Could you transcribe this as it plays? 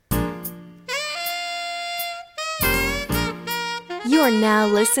You are now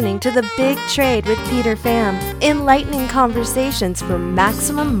listening to The Big Trade with Peter Pham, enlightening conversations for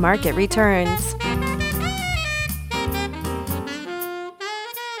maximum market returns.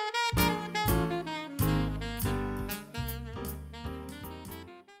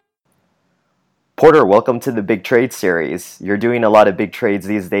 Porter, welcome to the Big Trade series. You're doing a lot of big trades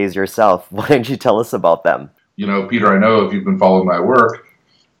these days yourself. Why don't you tell us about them? You know, Peter, I know if you've been following my work,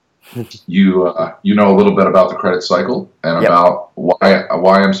 you know a little bit about the credit cycle and about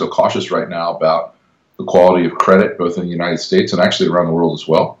why I'm so cautious right now about the quality of credit, both in the United States and actually around the world as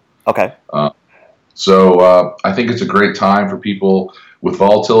well. Okay. So I think it's a great time for people with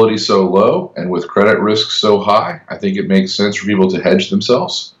volatility so low and with credit risk so high. I think it makes sense for people to hedge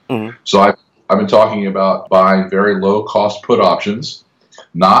themselves. Mm-hmm. So I've been talking about buying very low cost put options,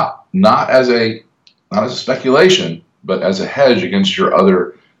 not as a speculation, but as a hedge against your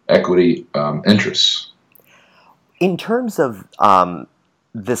other equity interests. In terms of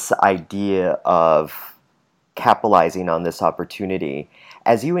this idea of capitalizing on this opportunity,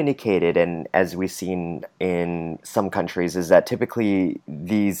 as you indicated, and as we've seen in some countries, is that typically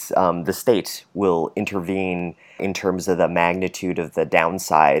the state will intervene in terms of the magnitude of the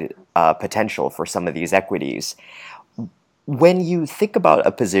downside potential for some of these equities. When you think about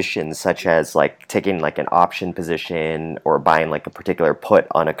a position such as like taking like an option position or buying like a particular put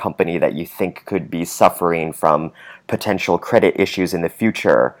on a company that you think could be suffering from potential credit issues in the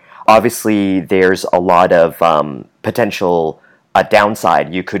future, obviously there's a lot of potential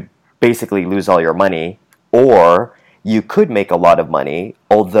downside. You could basically lose all your money, or you could make a lot of money,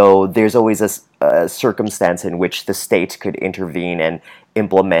 although there's always a circumstance in which the state could intervene and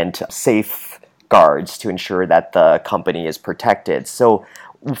implement safeguards to ensure that the company is protected. So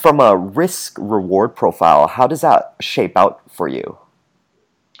from a risk-reward profile, how does that shape out for you?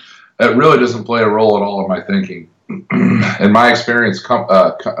 It really doesn't play a role at all in my thinking. In my experience,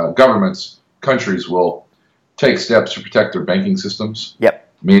 governments, countries will take steps to protect their banking systems. Yep.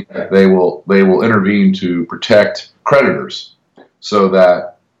 Meaning that they will intervene to protect creditors so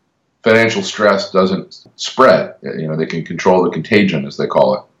that financial stress doesn't spread. You know, they can control the contagion, as they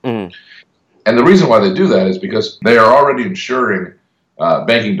call it. Mm-hmm. And the reason why they do that is because they are already insuring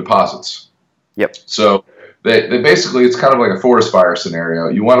banking deposits. Yep. So they basically, it's kind of like a forest fire scenario.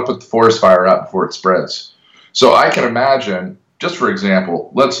 You want to put the forest fire out before it spreads. So I can imagine, just for example,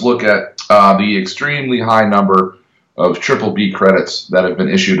 let's look at the extremely high number of BBB credits that have been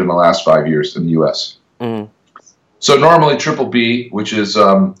issued in the last 5 years in the U.S. Mm. So normally BBB, which is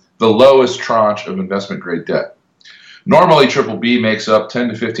the lowest tranche of investment grade debt, normally BBB makes up 10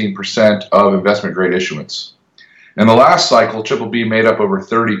 to 15% of investment grade issuance. In the last cycle, BBB made up over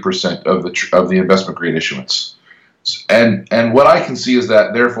 30% of the investment grade issuance. And what I can see is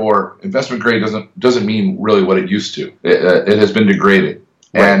that, therefore, investment grade doesn't mean really what it used to. It has been degraded.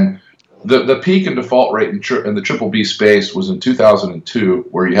 Right. And the peak in default rate in the BBB space was in 2002,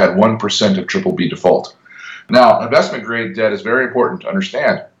 where you had 1% of BBB default. Now, investment grade debt is very important to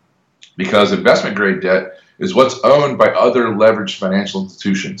understand, because investment grade debt is what's owned by other leveraged financial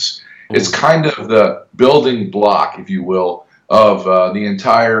institutions. Mm-hmm. It's kind of the building block, if you will, of the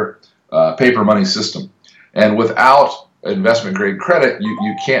entire paper money system. And without investment grade credit,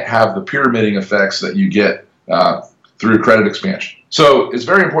 you can't have the pyramiding effects that you get through credit expansion. So it's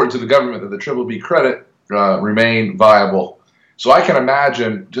very important to the government that the BBB credit remain viable. So I can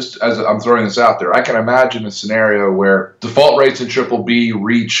imagine, just as I'm throwing this out there, I can imagine a scenario where default rates in BBB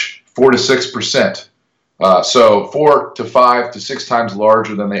reach 4 to 6%. So 4 to 5 to 6 times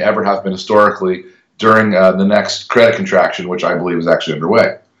larger than they ever have been historically during the next credit contraction, which I believe is actually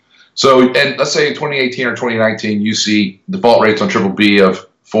underway. So, and let's say in 2018 or 2019, you see default rates on BBB of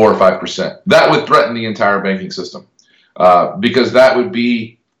 4 or 5%. That would threaten the entire banking system, because that would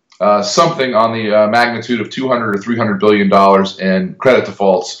be something on the magnitude of $200 or $300 billion in credit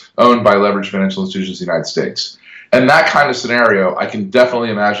defaults owned by leveraged financial institutions in the United States. And that kind of scenario, I can definitely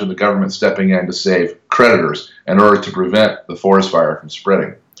imagine the government stepping in to save creditors in order to prevent the forest fire from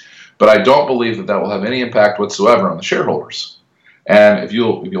spreading. But I don't believe that will have any impact whatsoever on the shareholders. And if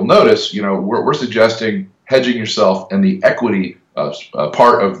you'll notice, you know, we're suggesting hedging yourself in the equity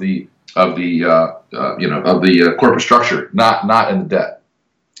part of the corporate structure, not in the debt.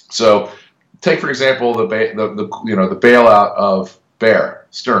 So, take for example the bailout of Bear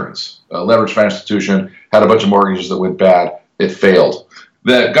Stearns, a leveraged financial institution, had a bunch of mortgages that went bad. It failed.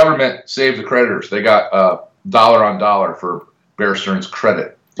 The government saved the creditors. They got dollar on dollar for Bear Stearns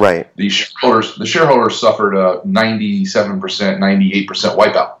credit. Right. The shareholders suffered a 97%, 98%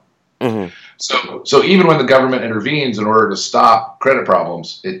 wipeout. Mm-hmm. So even when the government intervenes in order to stop credit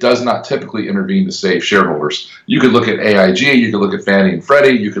problems, it does not typically intervene to save shareholders. You could look at AIG, you could look at Fannie and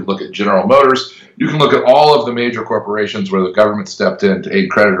Freddie, you could look at General Motors, you can look at all of the major corporations where the government stepped in to aid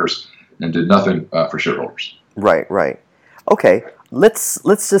creditors and did nothing for shareholders. Right. Okay, let's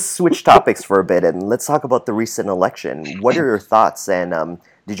just switch topics for a bit and let's talk about the recent election. What are your thoughts, and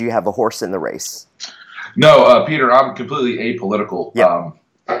did you have a horse in the race? No, Peter, I'm completely apolitical. Yeah.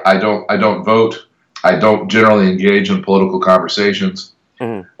 I don't vote. I don't generally engage in political conversations.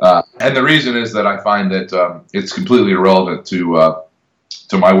 And the reason is that I find that it's completely irrelevant to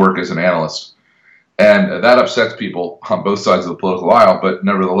my work as an analyst. And that upsets people on both sides of the political aisle, but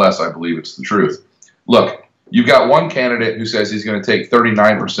nevertheless, I believe it's the truth. Look, you've got one candidate who says he's going to take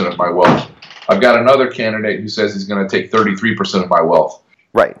 39% of my wealth. I've got another candidate who says he's going to take 33% of my wealth.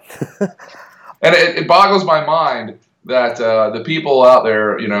 Right. And it boggles my mind that the people out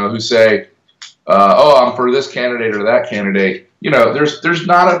there, who say, I'm for this candidate or that candidate, there's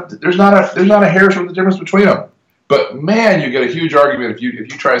not a hair's worth of difference between them. But man, you get a huge argument if you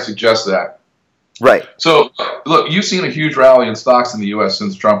try to suggest that. Right. So look, you've seen a huge rally in stocks in the U.S.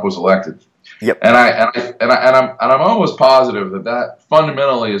 since Trump was elected. Yep. And I'm almost positive that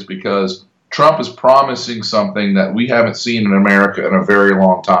fundamentally is because Trump is promising something that we haven't seen in America in a very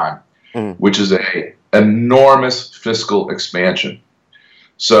long time, which is a enormous fiscal expansion.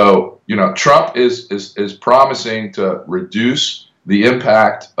 So, Trump is promising to reduce the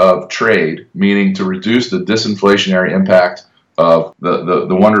impact of trade, meaning to reduce the disinflationary impact of the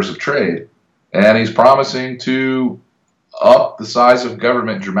wonders of trade. And he's promising to up the size of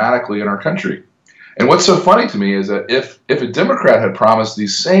government dramatically in our country. And what's so funny to me is that if a Democrat had promised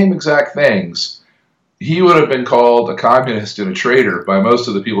these same exact things, he would have been called a communist and a traitor by most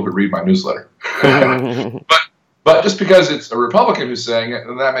of the people who read my newsletter. But just because it's a Republican who's saying it,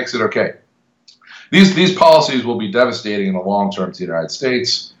 then that makes it okay. These policies will be devastating in the long term to the United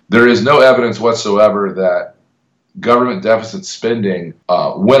States. There is no evidence whatsoever that government deficit spending,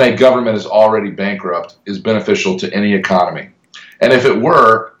 when a government is already bankrupt, is beneficial to any economy. And if it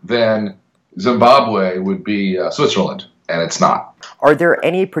were, then Zimbabwe would be Switzerland, and it's not. Are there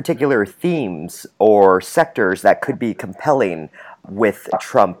any particular themes or sectors that could be compelling with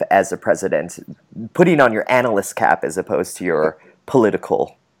Trump as a president, putting on your analyst cap as opposed to your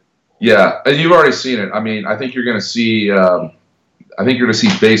political? Yeah, and you've already seen it. I mean, I think you're going to see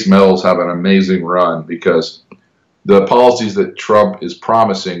base metals have an amazing run because the policies that Trump is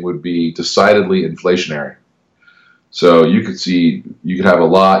promising would be decidedly inflationary. So you could have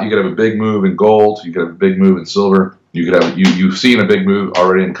a big move in gold, you could have a big move in silver, you've seen a big move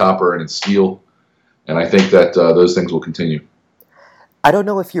already in copper and in steel, and I think that those things will continue. I don't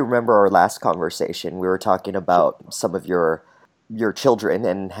know if you remember our last conversation. We were talking about some of your children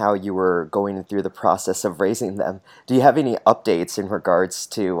and how you were going through the process of raising them. Do you have any updates in regards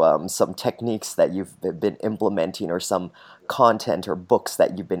to some techniques that you've been implementing or some content or books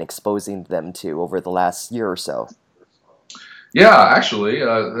that you've been exposing them to over the last year or so? Yeah, actually,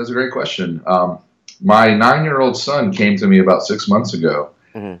 that's a great question. My 9-year-old son came to me about 6 months ago,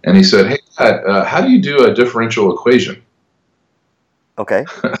 and he said, "Hey, Dad, how do you do a differential equation?" Okay.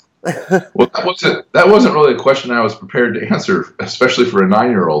 Well, that wasn't really a question I was prepared to answer, especially for a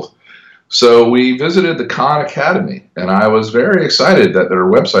 9-year-old. So we visited the Khan Academy, and I was very excited that their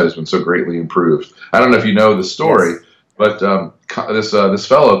website has been so greatly improved. I don't know if you know the story, yes, but this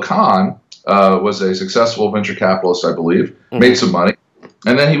fellow Khan was a successful venture capitalist, I believe, made some money,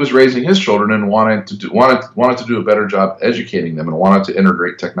 and then he was raising his children and wanted to do a better job educating them and wanted to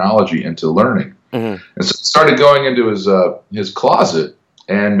integrate technology into learning. And so he started going into his closet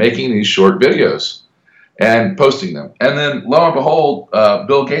and making these short videos and posting them. And then, lo and behold,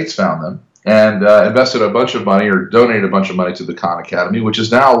 Bill Gates found them and invested a bunch of money or donated a bunch of money to the Khan Academy, which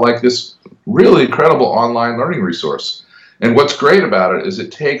is now like this really incredible online learning resource. And what's great about it is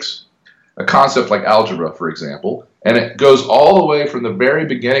it takes a concept like algebra, for example, and it goes all the way from the very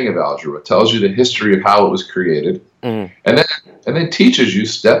beginning of algebra. It tells you the history of how it was created, and then teaches you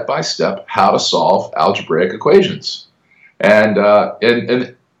step by step how to solve algebraic equations. And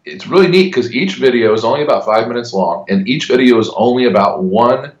it's really neat because each video is only about 5 minutes long, and each video is only about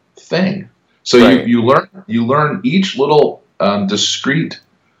one thing. So right, you learn each little discrete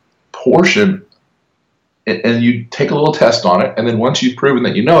portion, and you take a little test on it, and then once you've proven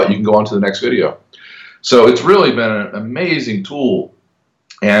that you know it, you can go on to the next video. So it's really been an amazing tool,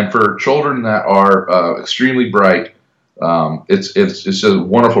 and for children that are extremely bright, it's a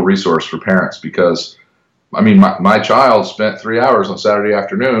wonderful resource for parents because, I mean, my child spent 3 hours on Saturday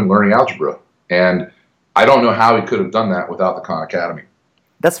afternoon learning algebra, and I don't know how he could have done that without the Khan Academy.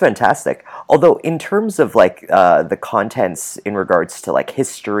 That's fantastic. Although, in terms of like the contents in regards to like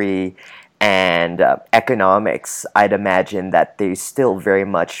history and economics, I'd imagine that they still very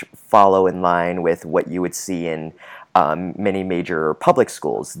much follow in line with what you would see in many major public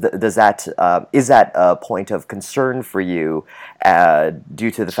schools. Does that is that a point of concern for you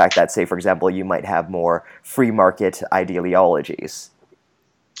due to the fact that, say, for example, you might have more free market ideologies?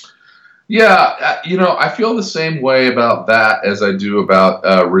 Yeah, I feel the same way about that as I do about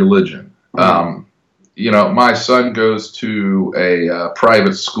religion. Mm-hmm. My son goes to a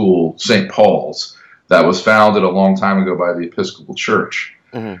private school, St. Paul's, that was founded a long time ago by the Episcopal Church.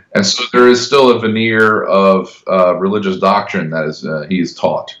 Mm-hmm. And so there is still a veneer of religious doctrine that he is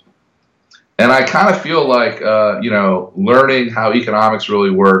taught. And I kind of feel like, learning how economics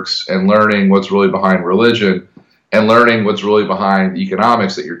really works and learning what's really behind religion and learning what's really behind the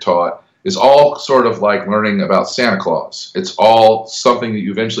economics that you're taught is all sort of like learning about Santa Claus. It's all something that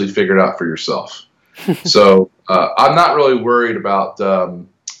you eventually figured out for yourself. So I'm not really worried about the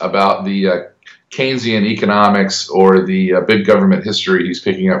Keynesian economics or the big government history he's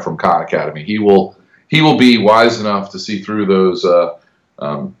picking up from Khan Academy. He will be wise enough to see through those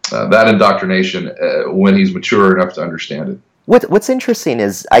that indoctrination when he's mature enough to understand it. What's interesting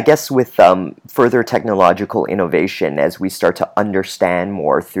is, I guess, with further technological innovation, as we start to understand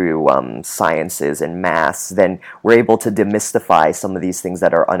more through sciences and maths, then we're able to demystify some of these things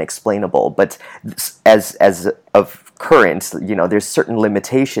that are unexplainable. But as of current, there's certain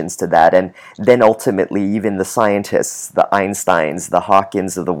limitations to that, and then ultimately, even the scientists, the Einsteins, the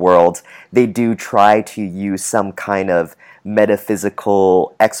Hawkins of the world, they do try to use some kind of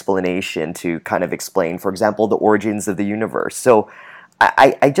metaphysical explanation to kind of explain, for example, the origins of the universe. So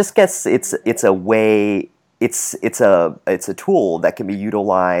I just guess it's a way, it's a tool that can be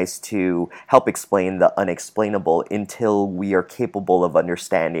utilized to help explain the unexplainable until we are capable of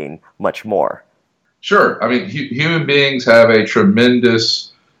understanding much more. Sure. I mean, human beings have a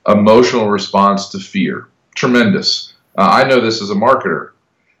tremendous emotional response to fear. Tremendous. I know this as a marketer.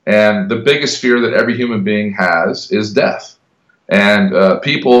 And the biggest fear that every human being has is death. And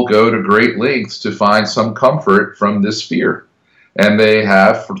people go to great lengths to find some comfort from this fear. And they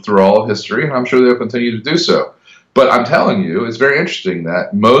have through all of history, and I'm sure they'll continue to do so. But I'm telling you, it's very interesting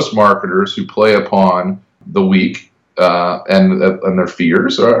that most marketers who play upon the weak and their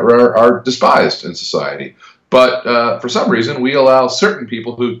fears are despised in society. But for some reason, we allow certain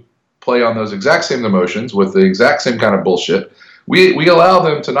people who play on those exact same emotions with the exact same kind of bullshit. We allow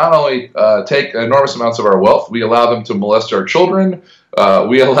them to not only take enormous amounts of our wealth, we allow them to molest our children,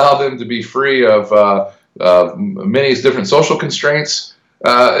 we allow them to be free of many different social constraints.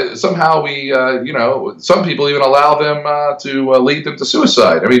 Somehow we, some people even allow them to lead them to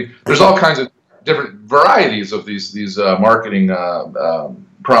suicide. I mean, there's all kinds of different varieties of these marketing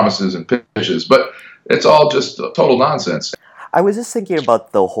promises and pitches, but it's all just total nonsense. I was just thinking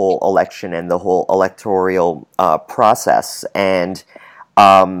about the whole election and the whole electoral process, and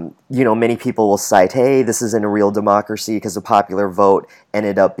many people will cite, "Hey, this isn't a real democracy because the popular vote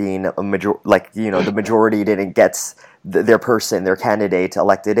ended up being a the majority didn't get their candidate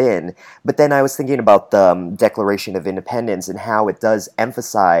elected in." But then I was thinking about the Declaration of Independence and how it does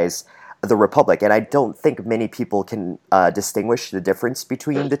emphasize the republic, and I don't think many people can distinguish the difference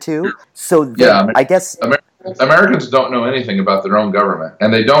between the two. So then, I guess Americans don't know anything about their own government,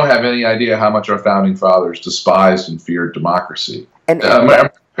 and they don't have any idea how much our founding fathers despised and feared democracy. And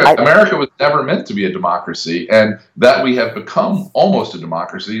America was never meant to be a democracy, and that we have become almost a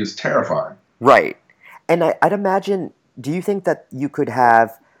democracy is terrifying. Right. And I'd imagine, do you think that you could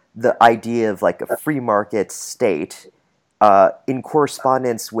have the idea of like a free market state in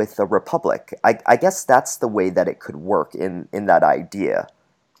correspondence with a republic? I guess that's the way that it could work in that idea.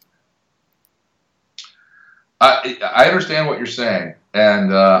 I understand what you're saying,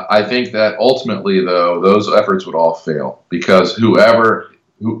 and I think that ultimately, though, those efforts would all fail because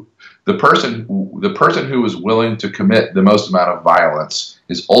the person who is willing to commit the most amount of violence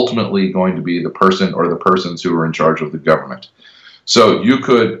is ultimately going to be the person or the persons who are in charge of the government. So you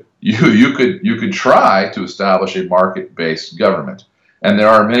could try to establish a market-based government, and there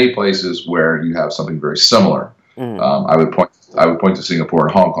are many places where you have something very similar. I would point to Singapore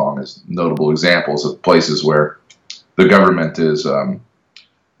and Hong Kong as notable examples of places where the government is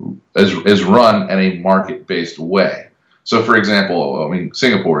run in a market-based way. So, for example, I mean,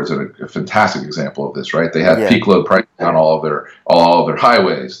 Singapore is a fantastic example of this, right? They have peak load pricing on all of their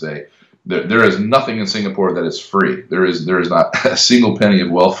highways. There is nothing in Singapore that is free. There is not a single penny of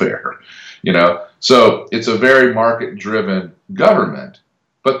welfare, So it's a very market-driven government.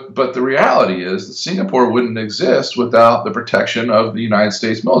 But the reality is that Singapore wouldn't exist without the protection of the United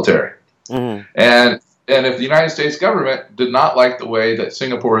States military. Mm-hmm. And if the United States government did not like the way that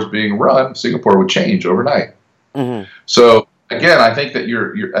Singapore is being run, Singapore would change overnight. Mm-hmm. So again, I think that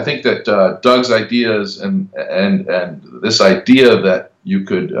I think that Doug's ideas and this idea that you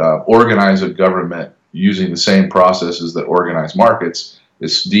could organize a government using the same processes that organize markets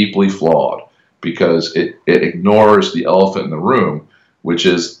is deeply flawed, because it ignores the elephant in the room, which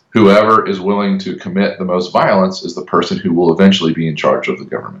is whoever is willing to commit the most violence is the person who will eventually be in charge of the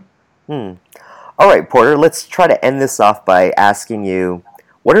government. All right, Porter, let's try to end this off by asking you,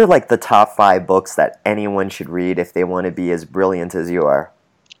 what are like the top 5 books that anyone should read if they want to be as brilliant as you are?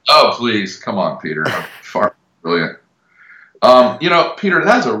 Oh, please. Come on, Peter. I'm far brilliant. Peter,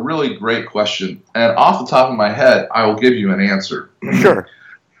 that's a really great question. And off the top of my head, I will give you an answer. Sure.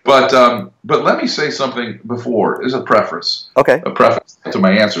 But let me say something before, as a preface. Okay. A preface to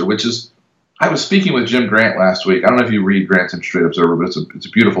my answer, which is, I was speaking with Jim Grant last week. I don't know if you read Grant's Interest Rate Observer, but it's a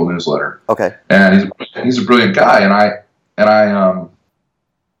beautiful newsletter. Okay. And he's a brilliant guy. And I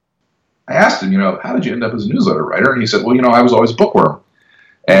asked him, how did you end up as a newsletter writer? And he said, well, I was always a bookworm.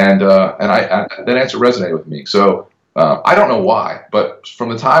 And that answer resonated with me. So I don't know why, but from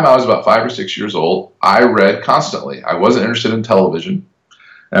the time I was about 5 or 6 years old, I read constantly. I wasn't interested in television,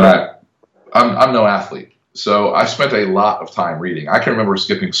 and I'm no athlete. So I spent a lot of time reading. I can remember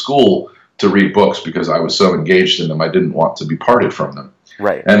skipping school to read books because I was so engaged in them. I didn't want to be parted from them.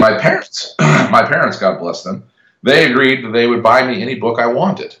 Right. And my parents, God bless them, they agreed that they would buy me any book I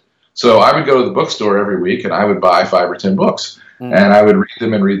wanted. So I would go to the bookstore every week and I would buy 5 or 10 books. And I would read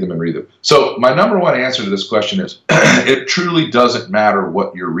them and read them and read them. So my number one answer to this question is, it truly doesn't matter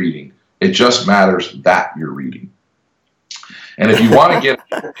what you're reading. It just matters that you're reading. And if you want to get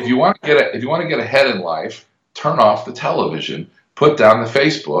ahead in life, turn off the television, put down the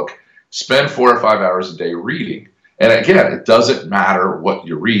Facebook, spend 4 or 5 hours a day reading. And again, it doesn't matter what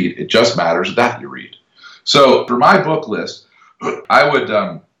you read. It just matters that you read. So for my book list, I would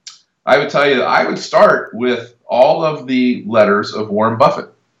tell you that I would start with all of the letters of Warren Buffett.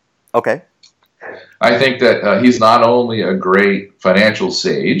 Okay. I think that he's not only a great financial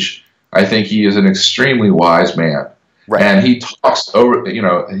sage, I think he is an extremely wise man. Right. And he talks over,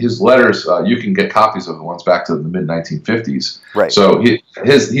 his letters, you can get copies of the ones back to the mid-1950s. Right. So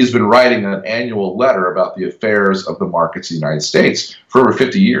he's been writing an annual letter about the affairs of the markets in the United States for over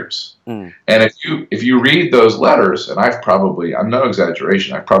 50 years. And if you read those letters, and I'm no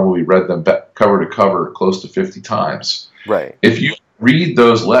exaggeration, I've probably read them cover to cover close to 50 times. Right. If you read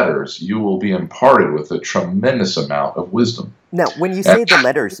those letters, you will be imparted with a tremendous amount of wisdom. Now, when you say the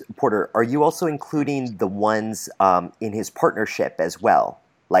letters, Porter, are you also including the ones in his partnership as well?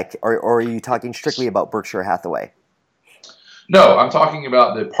 Like, or are you talking strictly about Berkshire Hathaway? No, I'm talking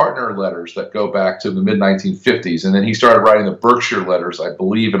about the partner letters that go back to the mid-1950s, and then he started writing the Berkshire letters, I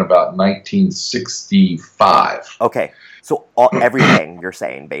believe, in about 1965. Okay, so everything you're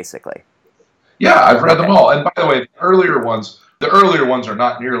saying, basically. Yeah, I've read them all. And by the way, the earlier ones are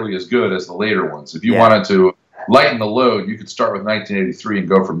not nearly as good as the later ones. If you wanted to lighten the load, you could start with 1983 and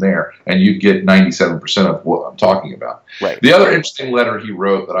go from there, and you'd get 97% of what I'm talking about. Right. The other interesting letter he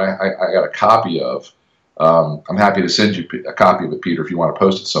wrote that I got a copy of, I'm happy to send you a copy of it, Peter, if you want to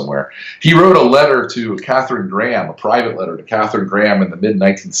post it somewhere. He wrote a letter to Katharine Graham, a private letter to Katharine Graham in the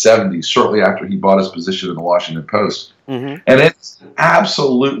mid-1970s, shortly after he bought his position in the Washington Post. And it's an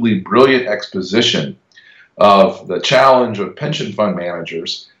absolutely brilliant exposition of the challenge of pension fund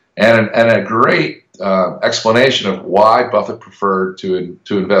managers and a great explanation of why Buffett preferred to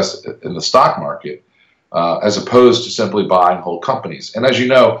invest in the stock market as opposed to simply buying whole companies. And as you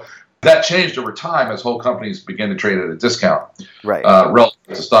know, that changed over time as whole companies began to trade at a discount relative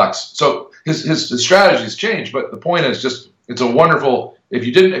to stocks. So his strategies changed, but the point is just it's a wonderful. If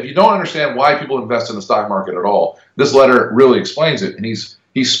you don't understand why people invest in the stock market at all, this letter really explains it. And he's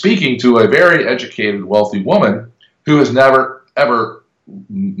speaking to a very educated, wealthy woman who has never ever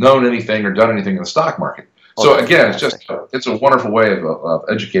known anything or done anything in the stock market. So again, it's a wonderful way of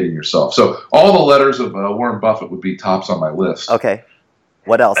educating yourself. So all the letters of Warren Buffett would be tops on my list. Okay.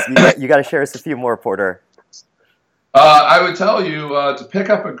 What else? You got to share us a few more, Porter. I would tell you to pick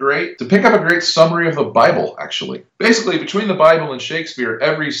up a great summary of the Bible. Actually, basically, between the Bible and Shakespeare,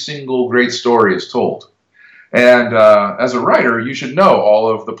 every single great story is told. And as a writer, you should know all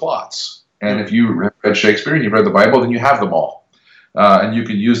of the plots. And if you read Shakespeare and you've read the Bible, then you have them all, and you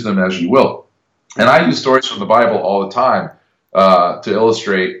can use them as you will. And I use stories from the Bible all the time to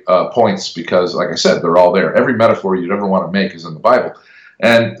illustrate points because, like I said, they're all there. Every metaphor you'd ever want to make is in the Bible.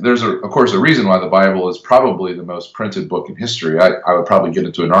 And there's, of course, a reason why the Bible is probably the most printed book in history. I would probably get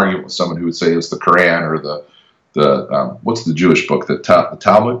into an argument with someone who would say it's the Quran or the what's the Jewish book, the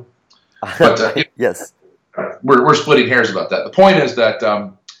Talmud? But yes, we're splitting hairs about that. The point is that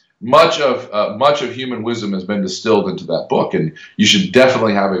much of human wisdom has been distilled into that book, and you should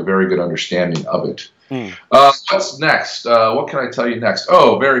definitely have a very good understanding of it. What's next? What can I tell you next?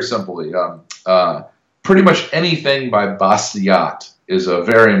 Oh, very simply, pretty much anything by Bastiat is a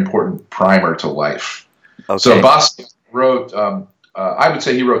very important primer to life. Okay. So Bastiat wrote, I would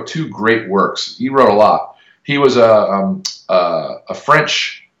say he wrote two great works. He wrote a lot. He was a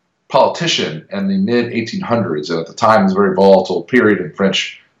French politician in the mid-1800s, and at the time it was a very volatile period in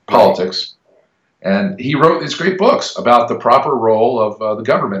French politics. And he wrote these great books about the proper role of the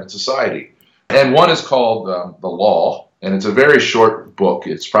government in society. And one is called The Law, and it's a very short book.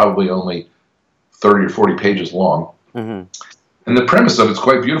 It's probably only 30 or 40 pages long. Mm-hmm. And the premise of it's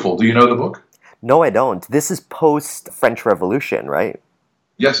quite beautiful. Do you know the book? No, I don't. This is post-French Revolution, right?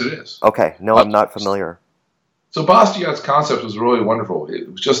 Yes, it is. Okay. No, I'm not familiar. So Bastiat's concept was really wonderful.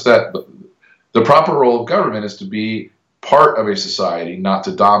 It was just that the proper role of government is to be part of a society, not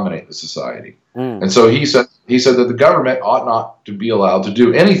to dominate the society. And so he said that the government ought not to be allowed to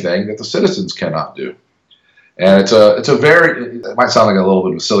do anything that the citizens cannot do. And it might sound like a little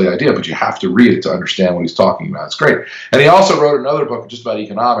bit of a silly idea, but you have to read it to understand what he's talking about. It's great. And he also wrote another book just about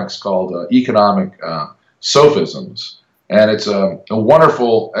economics called Economic Sophisms. And it's a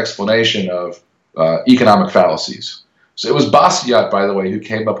wonderful explanation of economic fallacies. So it was Bastiat, by the way, who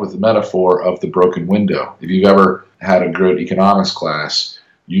came up with the metaphor of the broken window. If you've ever had a good economics class,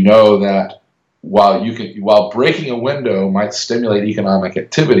 you know that while breaking a window might stimulate economic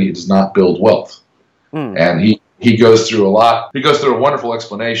activity, it does not build wealth. And he goes through a lot. He goes through a wonderful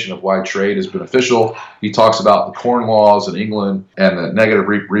explanation of why trade is beneficial. He talks about the Corn Laws in England and the negative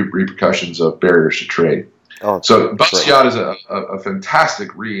repercussions of barriers to trade. So Bastiat is a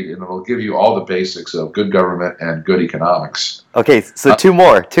fantastic read, and it'll give you all the basics of good government and good economics. Okay, so two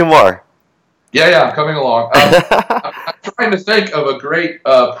more. Yeah, I'm coming along. I'm trying to think of a great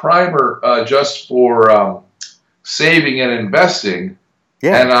primer just for saving and investing,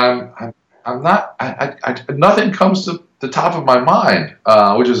 and I'm not. Nothing comes to the top of my mind,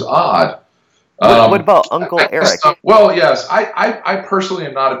 which is odd. What about Uncle Eric? Well, yes, I personally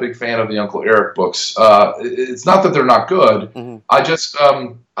am not a big fan of the Uncle Eric books. It's not that they're not good. Mm-hmm. I just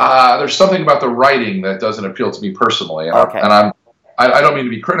there's something about the writing that doesn't appeal to me personally, and I don't mean to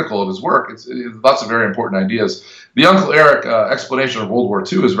be critical of his work. It's lots of very important ideas. The Uncle Eric explanation of World War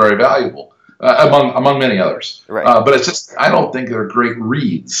II is very valuable. Among many others, but it's just I don't think they're great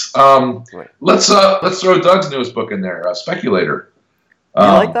reads. Let's throw Doug's newest book in there, Speculator. You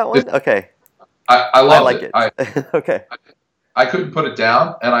like that one? Okay, I loved it. Okay, I couldn't put it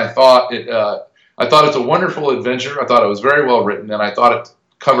down, and I thought it's a wonderful adventure. I thought it was very well written, and I thought it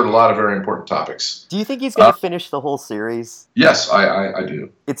covered a lot of very important topics. Do you think he's going to finish the whole series? Yes, I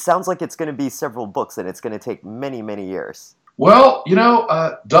do. It sounds like it's going to be several books, and it's going to take many, many years. Well,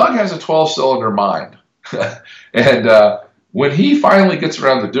 Doug has a 12-cylinder mind, and when he finally gets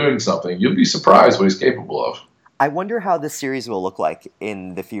around to doing something, you'll be surprised what he's capable of. I wonder how this series will look like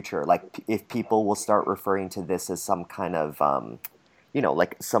in the future, like if people will start referring to this as some kind of,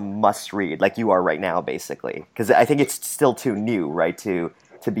 like some must-read, like you are right now, basically. Because I think it's still too new, right, to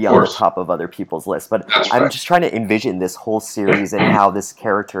be on the top of other people's lists. But I'm just trying to envision this whole series and how this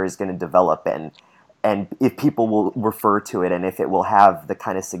character is going to develop and if people will refer to it and if it will have the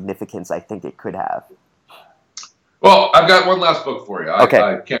kind of significance I think it could have. Well, I've got one last book for you.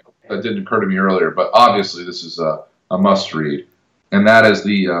 Okay. That didn't occur to me earlier, but obviously this is a must-read, and that is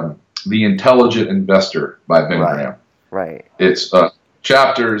The Intelligent Investor by Ben Graham. Right. It's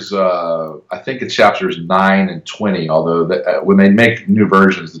chapters, I think it's chapters 9 and 20, although when they make new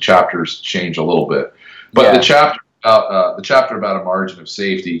versions, the chapters change a little bit. But the chapter about a margin of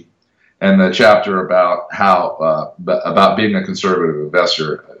safety and the chapter about how about being a conservative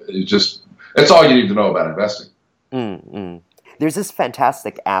investor, it's all you need to know about investing. Mm-hmm. There's this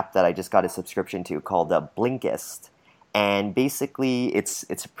fantastic app that I just got a subscription to called Blinkist, and basically it's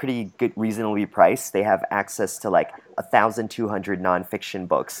a pretty good, reasonably priced. They have access to like 1,200 nonfiction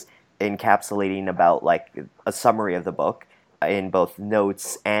books, encapsulating about like a summary of the book in both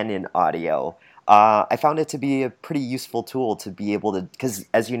notes and in audio. I found it to be a pretty useful tool to be able to, because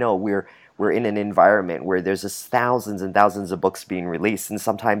as you know, we're in an environment where there's just thousands and thousands of books being released, and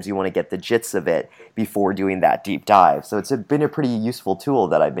sometimes you want to get the gist of it before doing that deep dive. So it's been a pretty useful tool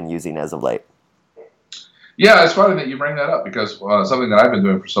that I've been using as of late. Yeah, it's funny that you bring that up, because something that I've been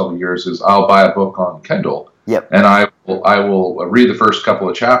doing for several years is I'll buy a book on Kindle, yep. and I I will read the first couple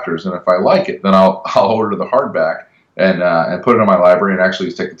of chapters, and if I like it, then I'll order the hardback and put it in my library and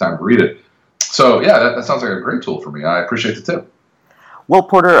actually take the time to read it. So yeah, that sounds like a great tool for me. I appreciate the tip. Well,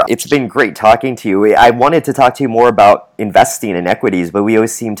 Porter, it's been great talking to you. I wanted to talk to you more about investing in equities, but we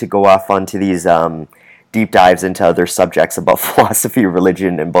always seem to go off onto these deep dives into other subjects about philosophy,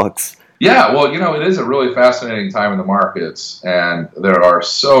 religion, and books. Yeah, well, it is a really fascinating time in the markets, and there are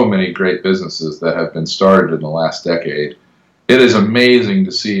so many great businesses that have been started in the last decade. It is amazing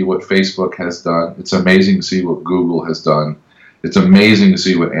to see what Facebook has done. It's amazing to see what Google has done. It's amazing to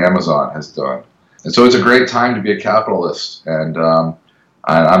see what Amazon has done. And so it's a great time to be a capitalist, and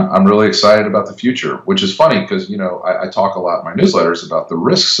I'm really excited about the future, which is funny because, I talk a lot in my newsletters about the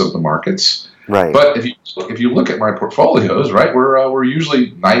risks of the markets. Right. But if you look at my portfolios, right, we're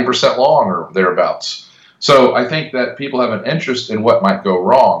usually 90% long or thereabouts. So I think that people have an interest in what might go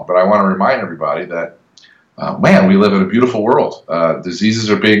wrong. But I want to remind everybody that, we live in a beautiful world. Diseases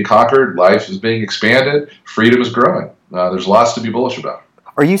are being conquered, life is being expanded, freedom is growing. There's lots to be bullish about.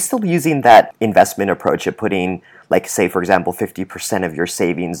 Are you still using that investment approach of putting, like, say, for example, 50% of your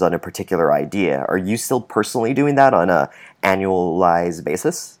savings on a particular idea? Are you still personally doing that on an annualized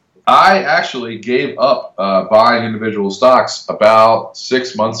basis? I actually gave up buying individual stocks about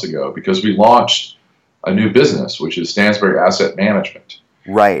 6 months ago because we launched a new business, which is Stansberry Asset Management.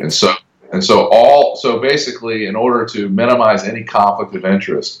 Right. So basically, in order to minimize any conflict of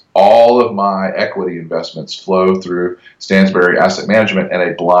interest, all of my equity investments flow through Stansberry Asset Management and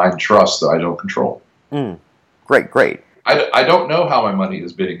a blind trust that I don't control. Great. I don't know how my money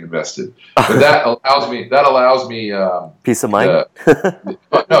is being invested, but that allows me peace of mind.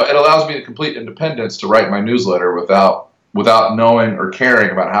 No, it allows me complete independence to write my newsletter without knowing or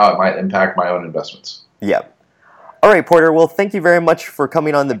caring about how it might impact my own investments. Yeah. All right, Porter. Well, thank you very much for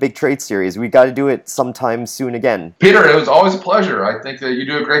coming on the Big Trade Series. We got to do it sometime soon again. Peter, it was always a pleasure. I think that you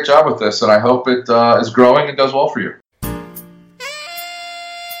do a great job with this, and I hope it is growing and does well for you.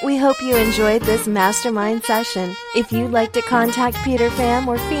 We hope you enjoyed this mastermind session. If you'd like to contact Peter Pham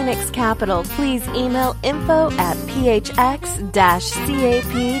or Phoenix Capital, please email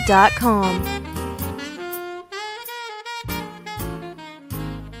info@phx-cap.com.